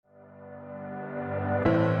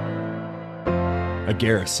A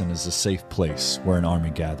garrison is a safe place where an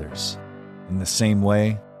army gathers. In the same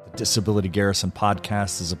way, the Disability Garrison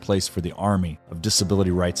podcast is a place for the army of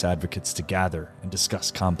disability rights advocates to gather and discuss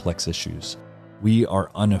complex issues. We are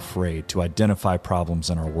unafraid to identify problems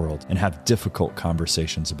in our world and have difficult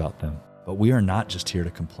conversations about them. But we are not just here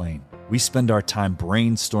to complain. We spend our time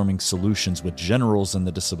brainstorming solutions with generals in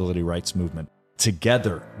the disability rights movement.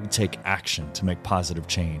 Together, we take action to make positive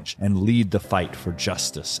change and lead the fight for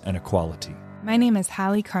justice and equality. My name is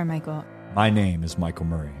Hallie Carmichael. My name is Michael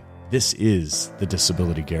Murray. This is the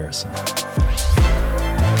Disability Garrison.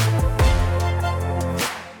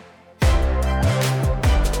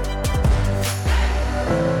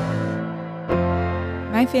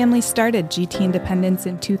 My family started GT Independence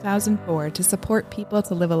in 2004 to support people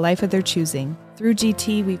to live a life of their choosing. Through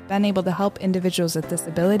GT, we've been able to help individuals with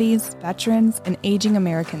disabilities, veterans, and aging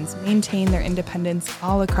Americans maintain their independence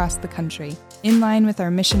all across the country. In line with our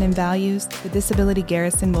mission and values, the Disability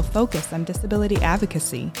Garrison will focus on disability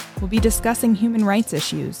advocacy. We'll be discussing human rights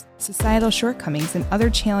issues, societal shortcomings, and other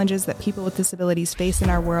challenges that people with disabilities face in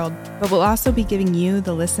our world, but we'll also be giving you,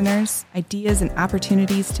 the listeners, ideas and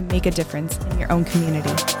opportunities to make a difference in your own community.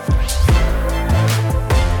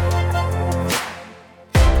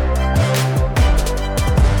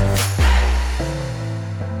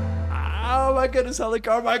 Oh my goodness, Hallie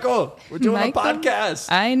Carmichael. We're doing a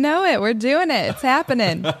podcast. I know it. We're doing it. It's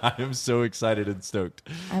happening. I am so excited and stoked.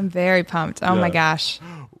 I'm very pumped. Oh my gosh.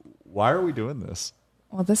 Why are we doing this?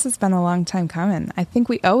 Well, this has been a long time coming. I think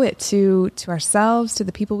we owe it to ourselves, to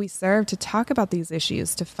the people we serve, to talk about these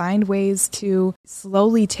issues, to find ways to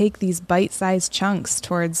slowly take these bite-sized chunks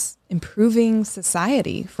towards improving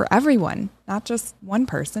society for everyone, not just one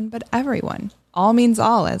person, but everyone. All means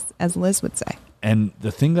all, as Liz would say. And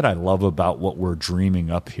the thing that I love about what we're dreaming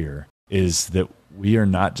up here is that we are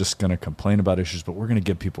not just going to complain about issues, but we're going to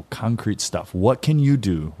give people concrete stuff. What can you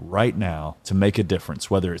do right now to make a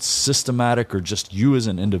difference, whether it's systematic or just you as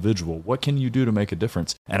an individual? What can you do to make a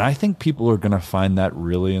difference? And I think people are going to find that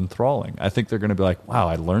really enthralling. I think they're going to be like, wow,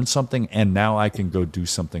 I learned something and now I can go do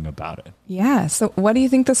something about it. Yeah. So what do you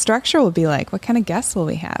think the structure will be like? What kind of guests will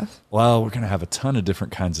we have? Well, we're going to have a ton of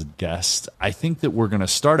different kinds of guests. I think that we're going to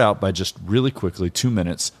start out by just really quickly, 2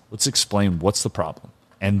 minutes. Let's explain what's the problem.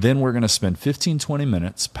 And then we're going to spend 15, 20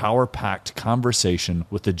 minutes, power-packed conversation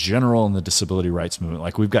with the general in the disability rights movement.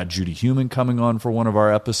 Like we've got Judy Heumann coming on for one of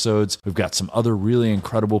our episodes. We've got some other really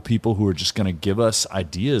incredible people who are just going to give us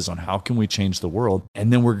ideas on how can we change the world.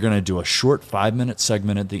 And then we're going to do a short 5-minute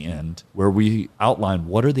segment at the end where we outline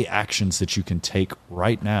what are the actions that you can take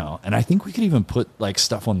right now. And I think we could even put like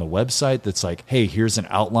stuff on the website that's like, hey, here's an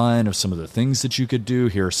outline of some of the things that you could do.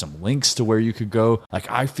 Here are some links to where you could go. Like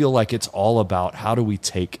I feel like it's all about how do we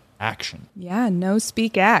take action. Yeah, know,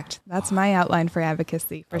 speak, act. That's my outline for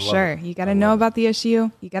advocacy, for sure. You got to know about the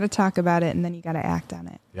issue, you got to talk about it, and then you got to act on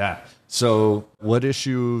it. Yeah. So what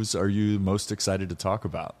issues are you most excited to talk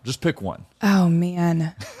about? Just pick one. Oh,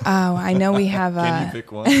 man. Oh, I know we have Can you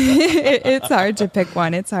pick one? It's hard to pick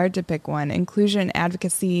one. It's hard to pick one. Inclusion,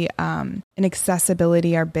 advocacy, and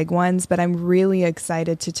accessibility are big ones, but I'm really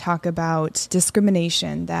excited to talk about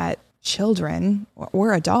discrimination that children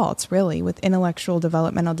or adults really with intellectual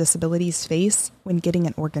developmental disabilities face when getting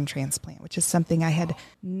an organ transplant, which is something I had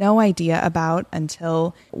no idea about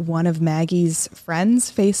until one of Maggie's friends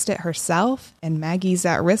faced it herself, and Maggie's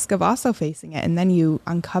at risk of also facing it. And then you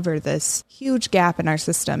uncover this huge gap in our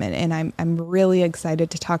system. And I'm really excited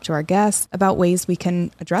to talk to our guests about ways we can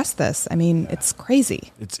address this. I mean, it's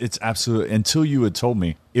crazy. It's absolutely, until you had told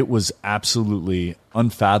me, it was absolutely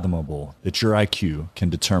unfathomable that your IQ can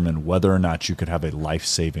determine whether or not you could have a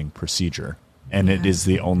life-saving procedure. And it is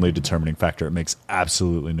the only determining factor. It makes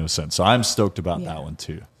absolutely no sense. So I'm stoked about that one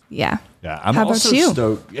too. Yeah. Yeah. I'm How also about you?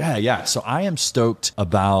 stoked. Yeah. So I am stoked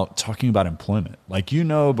about talking about employment. Like, you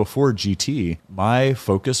know, before GT, my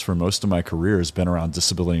focus for most of my career has been around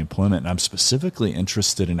disability employment. And I'm specifically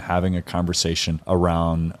interested in having a conversation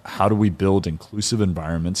around how do we build inclusive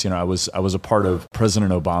environments. You know, I was a part of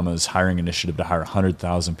President Obama's hiring initiative to hire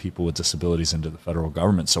 100,000 people with disabilities into the federal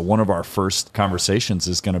government. So one of our first conversations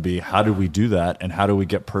is going to be, how do we do that? And how do we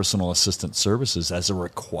get personal assistance services as a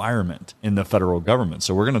requirement in the federal government?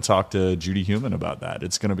 So we're going to talk to Judy Heumann about that.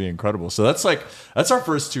 It's going to be incredible. So that's our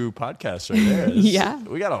first 2 podcasts right there. Yeah.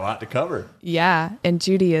 We got a lot to cover. Yeah. And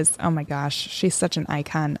Judy is, oh my gosh, she's such an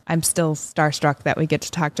icon. I'm still starstruck that we get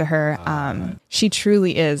to talk to her. She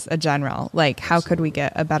truly is a general. Like, how could we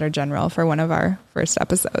get a better general for one of our first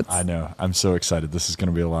episodes? I know. I'm so excited. This is going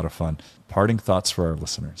to be a lot of fun. Parting thoughts for our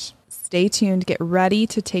listeners. Stay tuned. Get ready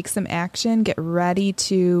to take some action. Get ready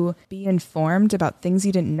to be informed about things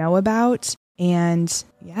you didn't know about. And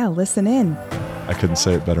yeah, listen in. I couldn't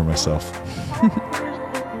say it better myself.